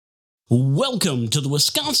Welcome to the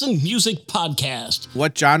Wisconsin Music Podcast.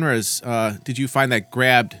 What genres did you find that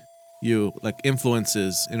grabbed you, like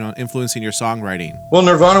influences, influencing your songwriting? Well,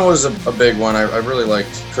 Nirvana was a big one. I really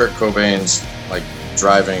liked Kurt Cobain's like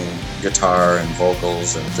driving guitar and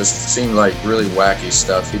vocals, and just seemed like really wacky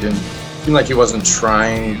stuff. He didn't seem like he wasn't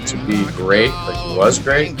trying to be great, but he was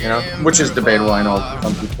great, which is debatable. I know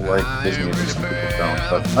some people like his music, some people don't.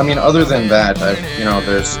 But I mean, other than that,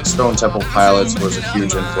 there's Stone Temple Pilots was a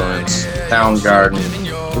huge influence, Soundgarden.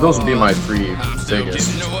 But those would be my three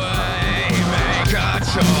biggest.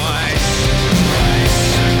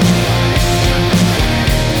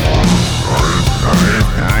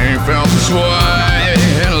 I ain't felt this way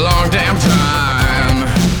in a long damn time.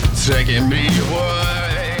 Taking me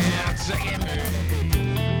away, taking me.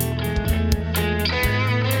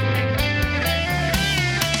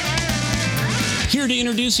 Here to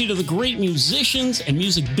introduce you to the great musicians and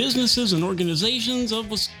music businesses and organizations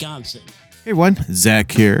of Wisconsin. Hey everyone,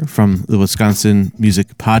 Zach here from the Wisconsin Music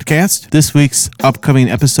Podcast. This week's upcoming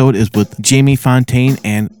episode is with Jamie Fontaine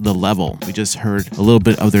and The Level. We just heard a little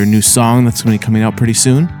bit of their new song that's going to be coming out pretty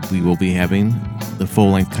soon. We will be having the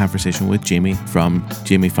full-length conversation with Jamie from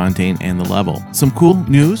Jamie Fontaine and The Level. Some cool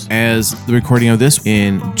news as the recording of this,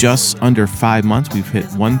 in just under 5 months, we've hit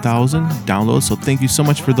 1,000 downloads. So thank you so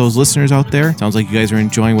much for those listeners out there. Sounds like you guys are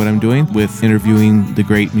enjoying what I'm doing with interviewing the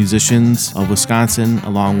great musicians of Wisconsin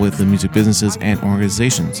along with the music businesses and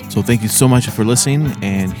organizations. So thank you so much for listening,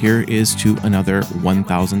 and here is to another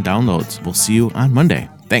 1,000 downloads. We'll see you on Monday.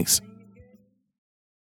 Thanks.